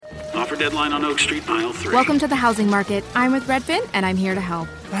deadline on Oak Street, aisle 3. Welcome to the housing market. I'm with Redfin, and I'm here to help.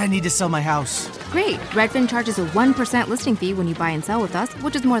 I need to sell my house. Great. Redfin charges a 1% listing fee when you buy and sell with us,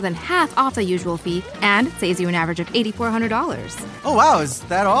 which is more than half off the usual fee and saves you an average of $8,400. Oh, wow. Is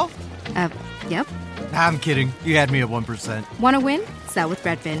that all? Yep. I'm kidding. You had me at 1%. Want to win? Sell with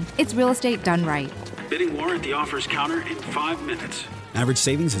Redfin. It's real estate done right. Bidding war at the offers counter in 5 minutes. Average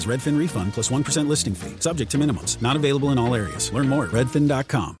savings is Redfin refund plus 1% listing fee. Subject to minimums. Not available in all areas. Learn more at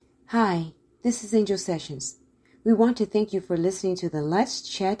redfin.com. Hi, this is Angel Sessions. We want to thank you for listening to the Let's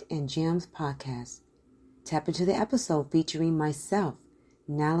Chat and Jams podcast. Tap into the episode featuring myself,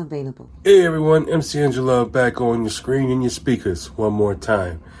 now available. Hey everyone, MC Angela back on your screen and your speakers one more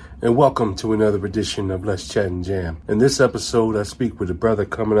time. And welcome to another edition of Let's Chat and Jam. In this episode, I speak with a brother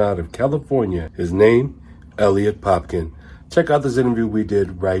coming out of California. His name, Elliot Popkin. Check out this interview we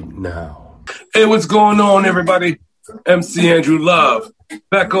did right now. Hey, what's going on, everybody? MC Andrew Love,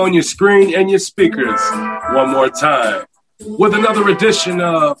 back on your screen and your speakers one more time with another edition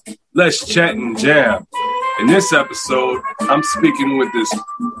of Let's Chat and Jam. In this episode, I'm speaking with this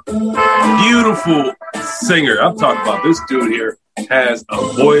beautiful singer. I'm talking about this dude here has a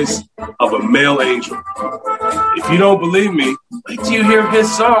voice of a male angel. If you don't believe me, wait till you hear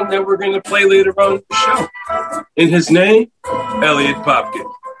his song that we're going to play later on the show. In his name, Elliot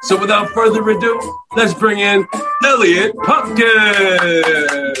Popkin. So without further ado, let's bring in Elliot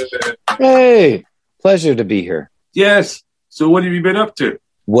Popkin. Hey, pleasure to be here. Yes. So what have you been up to?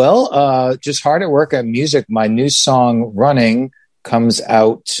 Well, just hard at work at music. My new song, Running, comes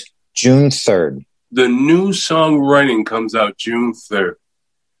out June 3rd. The new song, Running, comes out June 3rd.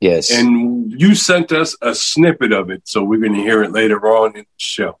 Yes. And you sent us a snippet of it, so we're going to hear it later on in the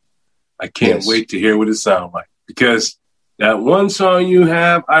show. I can't wait to hear what it sounds like. Because that one song you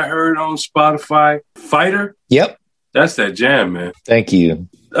have, I heard on Spotify, Fighter. Yep. That's that jam, man. Thank you.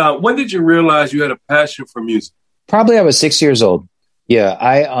 When did you realize you had a passion for music? Probably I was 6 years old. Yeah,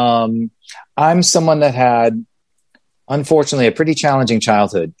 I'm someone that had, unfortunately, a pretty challenging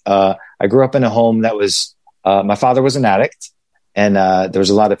childhood. I grew up in a home that was, my father was an addict, and there was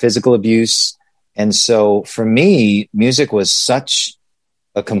a lot of physical abuse. And so for me, music was such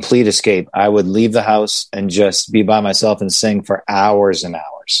a complete escape. I would leave the house and just be by myself and sing for hours and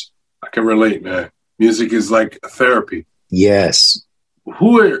hours. I can relate, man. Music is like a therapy. Yes.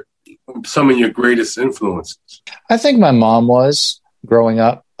 Who are some of your greatest influences? I think my mom was. Growing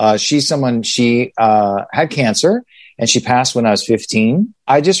up, she had cancer and she passed when I was 15.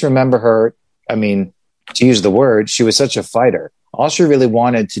 I just remember her. I mean, to use the word, she was such a fighter. All she really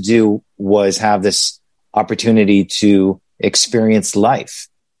wanted to do was have this opportunity to experience life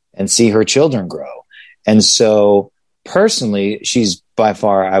and see her children grow. And so personally, she's by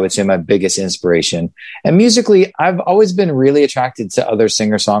far, I would say, my biggest inspiration. And musically, I've always been really attracted to other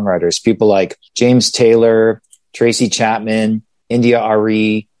singer-songwriters, people like James Taylor, Tracy Chapman, India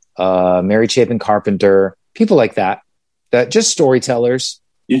Ari, Mary Chapin Carpenter, people like that just storytellers.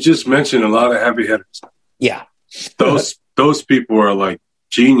 You just mentioned a lot of heavy hitters. Yeah. Those people are like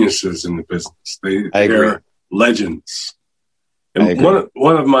geniuses in the business. They're legends. And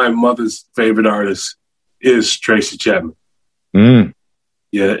one of my mother's favorite artists is Tracy Chapman. Mm.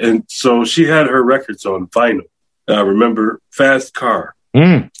 Yeah, and so she had her records on vinyl. I remember Fast Car.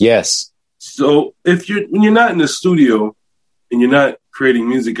 Yes. So when you're not in the studio and you're not creating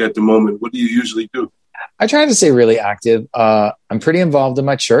music at the moment, what do you usually do? I try to stay really active. I'm pretty involved in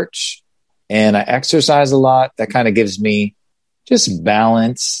my church and I exercise a lot. That kind of gives me just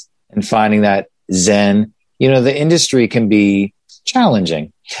balance and finding that zen. You know, the industry can be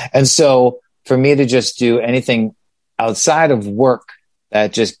challenging. And so for me to just do anything outside of work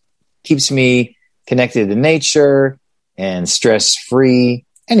that just keeps me connected to nature and stress-free,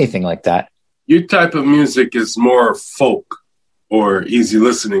 anything like that. Your type of music is more folk or easy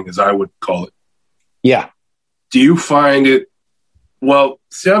listening, as I would call it. Yeah. Do you find it, well,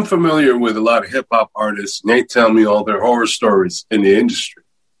 see, I'm familiar with a lot of hip-hop artists, and they tell me all their horror stories in the industry.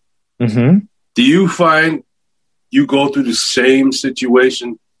 Mm-hmm. Do you find you go through the same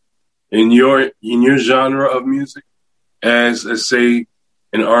situation in your genre of music as say,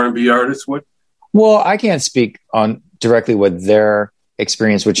 an R&B artist would? Well, I can't speak on directly what their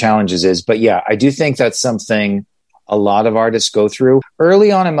experience with challenges is, but yeah, I do think that's something a lot of artists go through.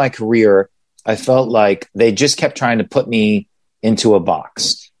 Early on in my career, I felt like they just kept trying to put me into a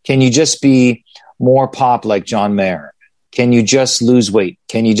box. Can you just be more pop like John Mayer? Can you just lose weight?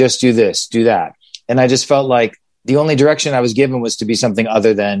 Can you just do this, do that? And I just felt like the only direction I was given was to be something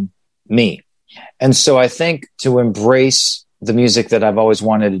other than me. And so I think to embrace the music that I've always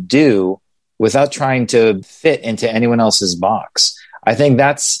wanted to do without trying to fit into anyone else's box, I think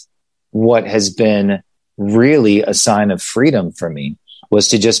that's what has been really a sign of freedom for me, was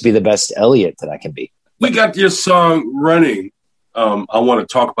to just be the best Elliot that I can be. We got your song Running. I want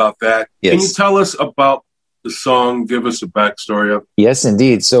to talk about that. Yes. Can you tell us about the song? Give us a backstory of it. Yes,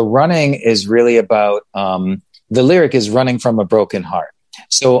 indeed. So Running is really about, the lyric is running from a broken heart.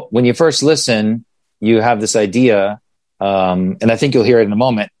 So when you first listen, you have this idea, and I think you'll hear it in a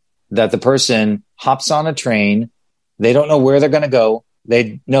moment, that the person hops on a train. They don't know where they're going to go.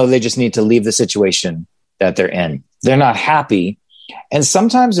 They know they just need to leave the situation that they're in. They're not happy. And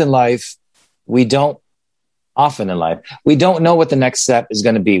sometimes in life, often in life, we don't know what the next step is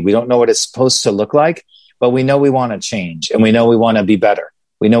going to be. We don't know what it's supposed to look like, but we know we want to change, and we know we want to be better.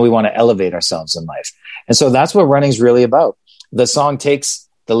 We know we want to elevate ourselves in life. And so that's what Running is really about. The song takes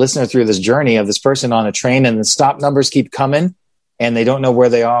the listener through this journey of this person on a train, and the stop numbers keep coming and they don't know where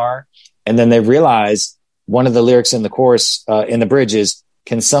they are. And then they realize one of the lyrics in the chorus, in the bridge is,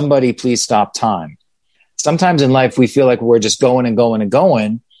 "Can somebody please stop time?" Sometimes in life, we feel like we're just going and going and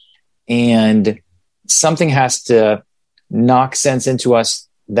going, and something has to knock sense into us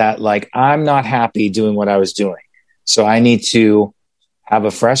that, like, I'm not happy doing what I was doing. So I need to have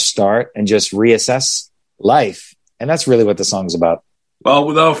a fresh start and just reassess life. And that's really what the song's about. Well,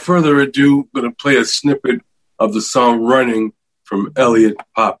 without further ado, I'm going to play a snippet of the song Running from Elliot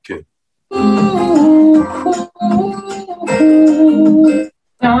Popkin.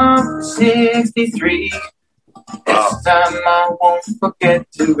 I'm 63. This time I won't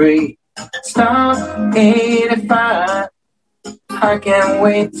forget to read. Stop 85. I can't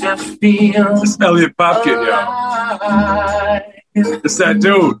wait to feel. It's Elliot Popkin, y'all. It's that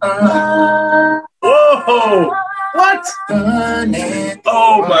dude. Whoa! What?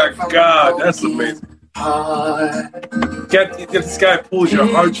 Oh my God, that's amazing. Get this guy pulls your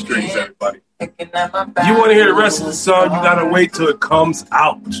heartstrings, everybody. You want to hear the rest of the song, you gotta wait till it comes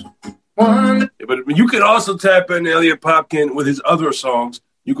out. But you can also tap in Elliot Popkin with his other songs.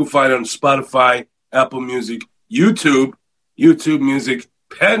 You can find it on Spotify, Apple Music, YouTube Music,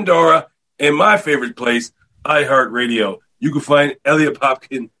 Pandora, and my favorite place, iHeartRadio. You can find Elliot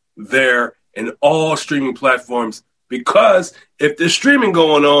Popkin there and all streaming platforms, because if there's streaming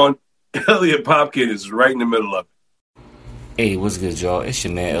going on, Elliot Popkin is right in the middle of it. Hey, what's good, y'all? It's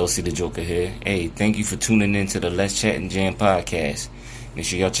your man, LC the Joker here. Hey, thank you for tuning in to the Let's Chat and Jam podcast. Make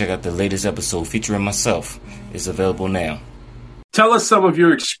sure y'all check out the latest episode featuring myself. It's available now. Tell us some of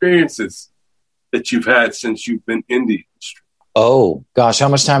your experiences that you've had since you've been in the industry. Oh, gosh, how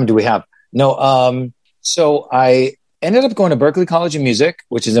much time do we have? No, so I ended up going to Berklee College of Music,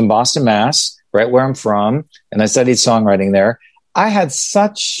 which is in Boston, Mass., right where I'm from, and I studied songwriting there. I had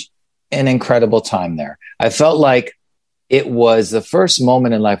such an incredible time there. I felt like it was the first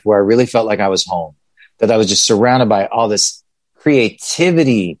moment in life where I really felt like I was home, that I was just surrounded by all this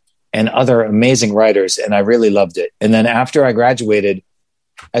creativity and other amazing writers, and I really loved it. And then after I graduated,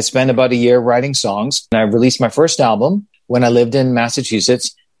 I spent about a year writing songs, and I released my first album when I lived in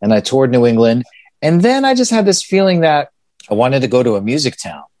Massachusetts, and I toured New England. And then I just had this feeling that I wanted to go to a music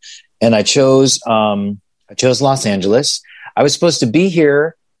town, and I chose Los Angeles. I was supposed to be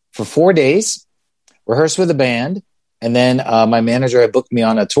here for 4 days, rehearse with a band, and then my manager had booked me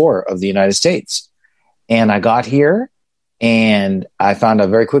on a tour of the United States. And I got here, and I found out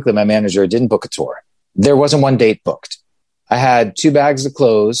very quickly my manager didn't book a tour. There wasn't one date booked. I had 2 bags of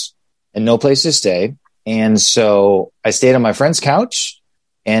clothes and no place to stay. And so I stayed on my friend's couch,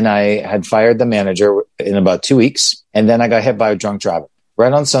 and I had fired the manager in about 2 weeks. And then I got hit by a drunk driver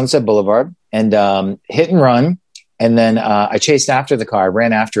right on Sunset Boulevard, and hit and run. And then I chased after the car,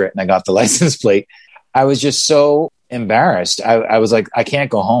 ran after it, and I got the license plate. I was just so embarrassed. I was like, I can't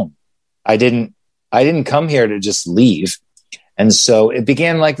go home. I didn't come here to just leave. And so it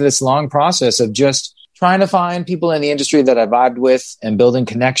began like this long process of just trying to find people in the industry that I vibed with and building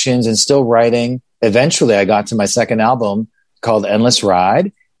connections and still writing. Eventually, I got to my second album called Endless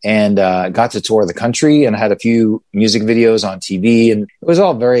Ride, and got to tour the country, and I had a few music videos on TV, and it was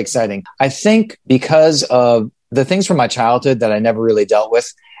all very exciting. I think because of the things from my childhood that I never really dealt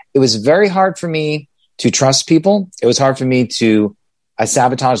with, it was very hard for me to trust people. It was hard for me I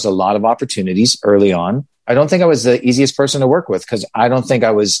sabotaged a lot of opportunities early on. I don't think I was the easiest person to work with because I don't think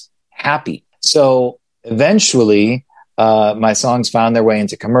I was happy. So eventually, my songs found their way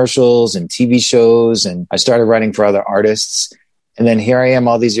into commercials and TV shows, and I started writing for other artists. And then here I am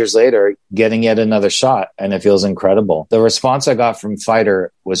all these years later getting yet another shot, and it feels incredible. The response I got from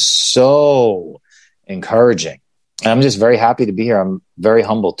Fighter was so encouraging. And I'm just very happy to be here. I'm very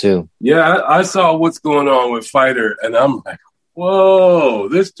humble too. Yeah, I saw what's going on with Fighter, and I'm like, whoa,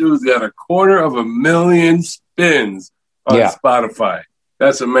 this dude's got 250,000 spins on Spotify.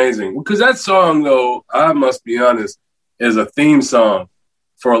 That's amazing. Because that song, though, I must be honest, is a theme song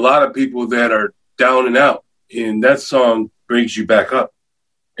for a lot of people that are down and out. And that song brings you back up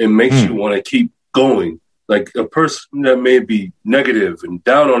and makes you want to keep going. Like a person that may be negative and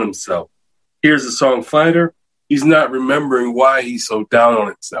down on himself hears the song Fighter, he's not remembering why he's so down on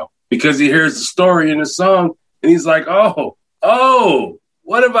himself. Because he hears the story in the song and he's like, oh,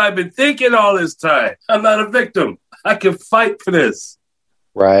 what have I been thinking all this time? I'm not a victim. I can fight for this.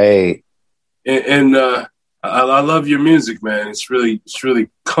 Right. And I love your music, man. It's really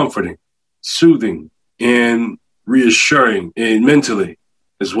comforting, soothing, and reassuring, and mentally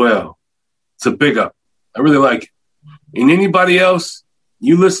as well. It's a big up. I really like it. And anybody else,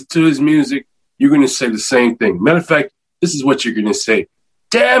 you listen to his music, you're going to say the same thing. Matter of fact, this is what you're going to say.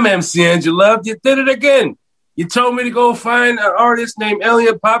 Damn, MC Angela, you did it again. You told me to go find an artist named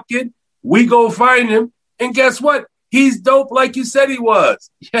Elliot Popkin. We go find him. And guess what? He's dope like you said he was.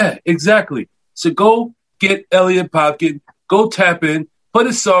 Yeah, exactly. So go get Elliot Popkin. Go tap in. Put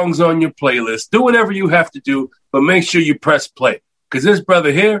his songs on your playlist. Do whatever you have to do, but make sure you press play. Because this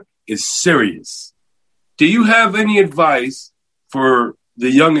brother here is serious. Do you have any advice for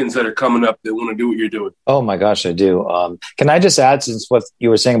the youngins that are coming up that want to do what you're doing? Oh, my gosh, I do. Can I just add, since what you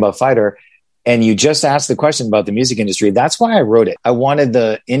were saying about Fighter, and you just asked the question about the music industry, that's why I wrote it. I wanted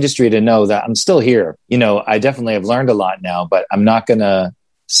the industry to know that I'm still here. You know, I definitely have learned a lot now, but I'm not going to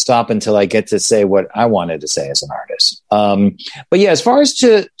stop until I get to say what I wanted to say as an artist. But yeah, as far as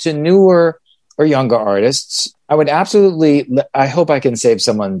to newer or younger artists, I would absolutely, I hope I can save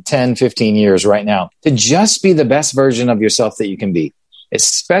someone 10, 15 years right now to just be the best version of yourself that you can be,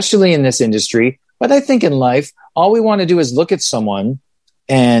 especially in this industry. But I think in life, all we want to do is look at someone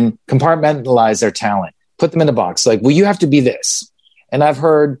and compartmentalize their talent, put them in a box. Like, well, you have to be this. And I've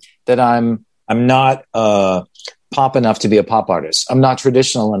heard that I'm not pop enough to be a pop artist. I'm not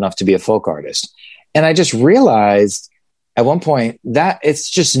traditional enough to be a folk artist. And I just realized at one point that it's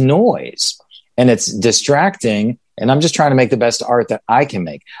just noise and it's distracting. And I'm just trying to make the best art that I can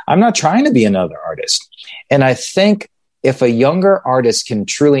make. I'm not trying to be another artist. And I think if a younger artist can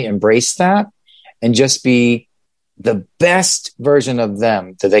truly embrace that and just be the best version of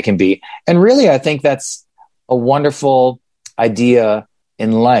them that they can be. And really, I think that's a wonderful idea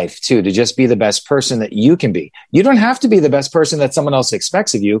in life too, to just be the best person that you can be. You don't have to be the best person that someone else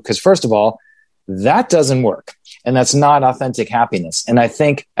expects of you, because first of all, that doesn't work. And that's not authentic happiness. And I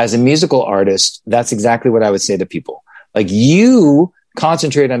think as a musical artist, that's exactly what I would say to people. Like, you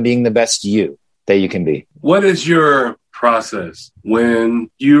concentrate on being the best you that you can be. What is your process when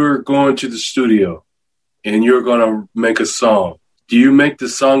you're going to the studio and you're going to make a song? Do you make the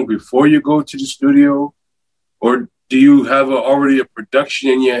song before you go to the studio? Or do you have already a production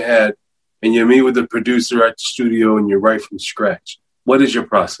in your head and you meet with the producer at the studio and you write from scratch? What is your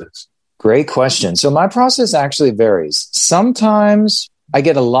process? Great question. So my process actually varies. Sometimes I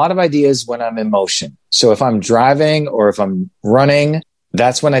get a lot of ideas when I'm in motion. So if I'm driving or if I'm running,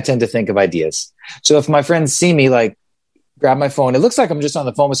 that's when I tend to think of ideas. So if my friends see me like grab my phone, it looks like I'm just on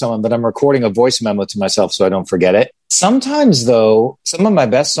the phone with someone, but I'm recording a voice memo to myself so I don't forget it. Sometimes though, some of my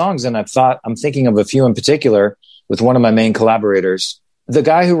best songs, and I'm thinking of a few in particular with one of my main collaborators, the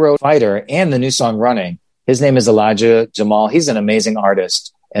guy who wrote Fighter and the new song Running, his name is Elijah Jamal. He's an amazing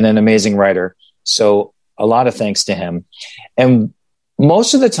artist and an amazing writer. So a lot of thanks to him. And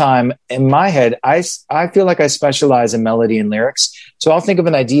most of the time in my head, I feel like I specialize in melody and lyrics. So I'll think of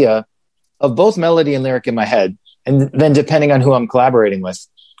an idea of both melody and lyric in my head. And then depending on who I'm collaborating with.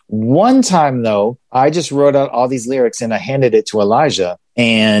 One time though, I just wrote out all these lyrics and I handed it to Elijah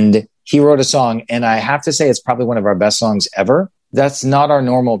and he wrote a song. And I have to say, it's probably one of our best songs ever. That's not our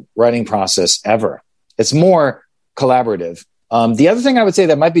normal writing process ever. It's more collaborative. The other thing I would say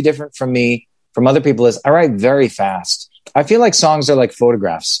that might be different from me, from other people, is I write very fast. I feel like songs are like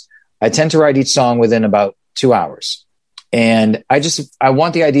photographs. I tend to write each song within about 2 hours. And I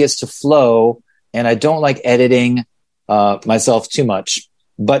want the ideas to flow, and I don't like editing myself too much.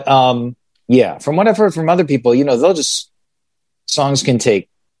 But yeah, from what I've heard from other people, songs can take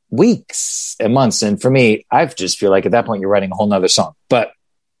weeks and months. And for me, I just feel like at that point you're writing a whole nother song. But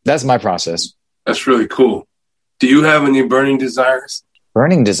that's my process. That's really cool. Do you have any burning desires?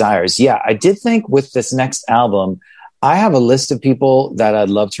 Burning desires. Yeah, I did think with this next album, I have a list of people that I'd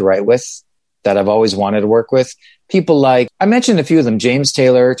love to write with, that I've always wanted to work with. People like, I mentioned a few of them, James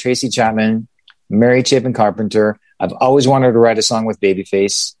Taylor, Tracy Chapman, Mary Chapin Carpenter. I've always wanted to write a song with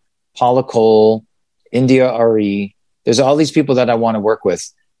Babyface, Paula Cole, India Ari. There's all these people that I want to work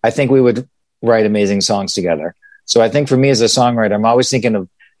with. I think we would write amazing songs together. So I think for me as a songwriter, I'm always thinking of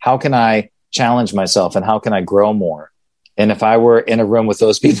how can I challenge myself and how can I grow more And if I were in a room with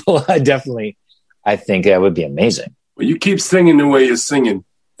those people, I think that would be amazing. Well, you keep singing the way you're singing,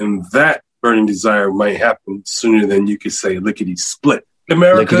 and that burning desire might happen sooner than you could say lickety split.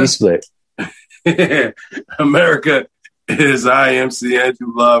 America. Lickety split. America is I, MC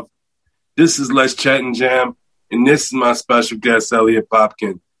Andrew Love. This is Let's Chat and Jam, and this is my special guest, Elliot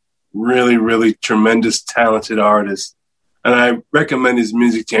Popkin. Really, really tremendous, talented artist. And I recommend his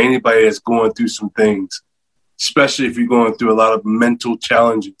music to anybody that's going through some things, especially if you're going through a lot of mental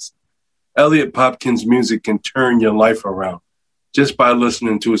challenges. Elliot Popkin's music can turn your life around just by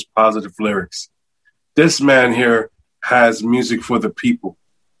listening to his positive lyrics. This man here has music for the people,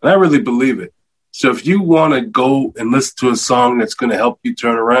 and I really believe it. So if you want to go and listen to a song that's going to help you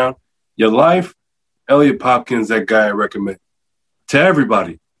turn around your life, Elliot Popkin's that guy I recommend. To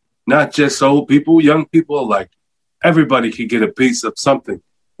everybody, not just old people, young people alike. Everybody can get a piece of something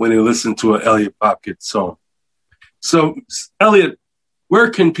when they listen to an Elliot Popkin song. So, Elliot, where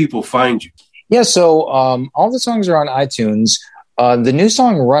can people find you? Yeah, so all the songs are on iTunes. The new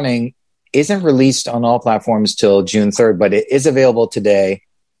song, Running, isn't released on all platforms till June 3rd, but it is available today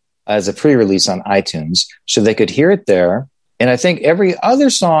as a pre-release on iTunes, so they could hear it there. And I think every other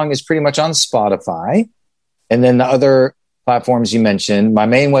song is pretty much on Spotify. And then the other platforms you mentioned, my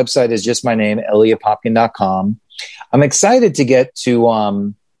main website is just my name, ElliotPopkin.com. I'm excited to get to,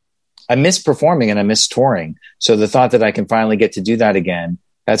 I miss performing and I miss touring. So the thought that I can finally get to do that again,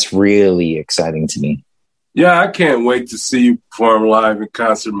 that's really exciting to me. Yeah, I can't wait to see you perform live in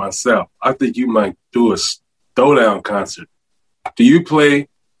concert myself. I think you might do a throwdown concert. Do you play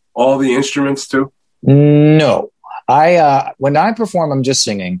all the instruments too? No. When I perform, I'm just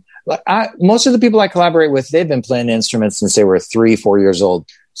singing. Most of the people I collaborate with, they've been playing instruments since they were 3-4 years old.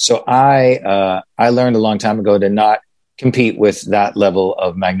 So I learned a long time ago to not compete with that level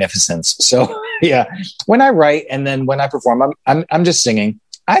of magnificence. So yeah, when I write and then when I perform, I'm just singing.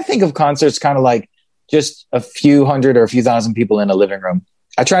 I think of concerts kind of like just a few hundred or a few thousand people in a living room.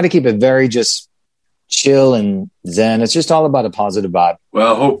 I try to keep it very just chill and zen. It's just all about a positive vibe.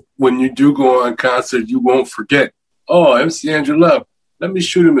 Well, I hope when you do go on concert, you won't forget, oh, MC Andrew Love, let me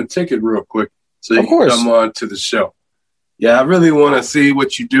shoot him a ticket real quick so you can come on to the show. Yeah, I really want to see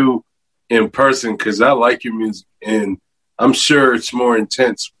what you do in person because I like your music, and I'm sure it's more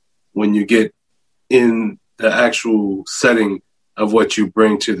intense when you get in the actual setting of what you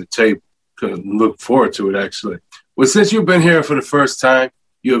bring to the table. Look forward to it, actually. Well, since you've been here for the first time,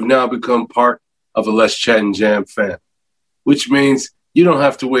 you have now become part of a Let's Chat and Jam fan, which means you don't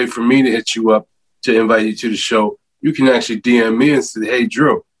have to wait for me to hit you up to invite you to the show. You can actually DM me and say, hey,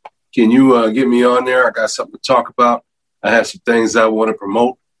 Drew, can you get me on there? I got something to talk about. I have some things I want to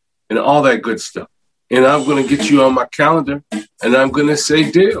promote and all that good stuff. And I'm going to get you on my calendar, and I'm going to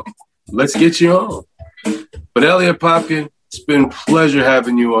say, deal. Let's get you on. But Elliot Popkin, it's been a pleasure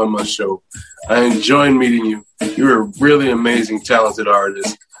having you on my show. I enjoyed meeting you. You're a really amazing, talented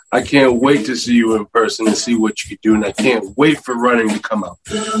artist. I can't wait to see you in person and see what you can do, and I can't wait for Running to come out.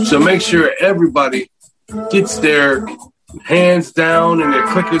 So make sure everybody gets their hands down and their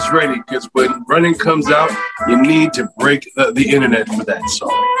clickers ready, because when Running comes out, you need to break the internet for that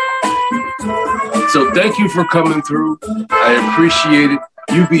song. So thank you for coming through. I appreciate it.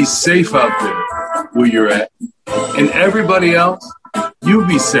 You be safe out there where you're at. And everybody else, you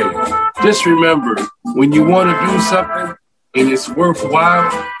be safe. Just remember, when you want to do something and it's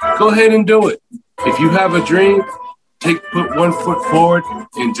worthwhile, go ahead and do it. If you have a dream, put one foot forward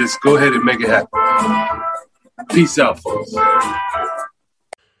and just go ahead and make it happen. Peace out, folks.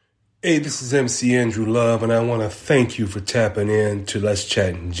 Hey, this is MC Andrew Love, and I want to thank you for tapping in to Let's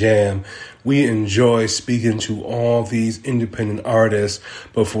Chat and Jam. We enjoy speaking to all these independent artists,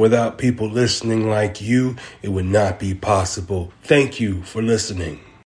 but without people listening like you, it would not be possible. Thank you for listening.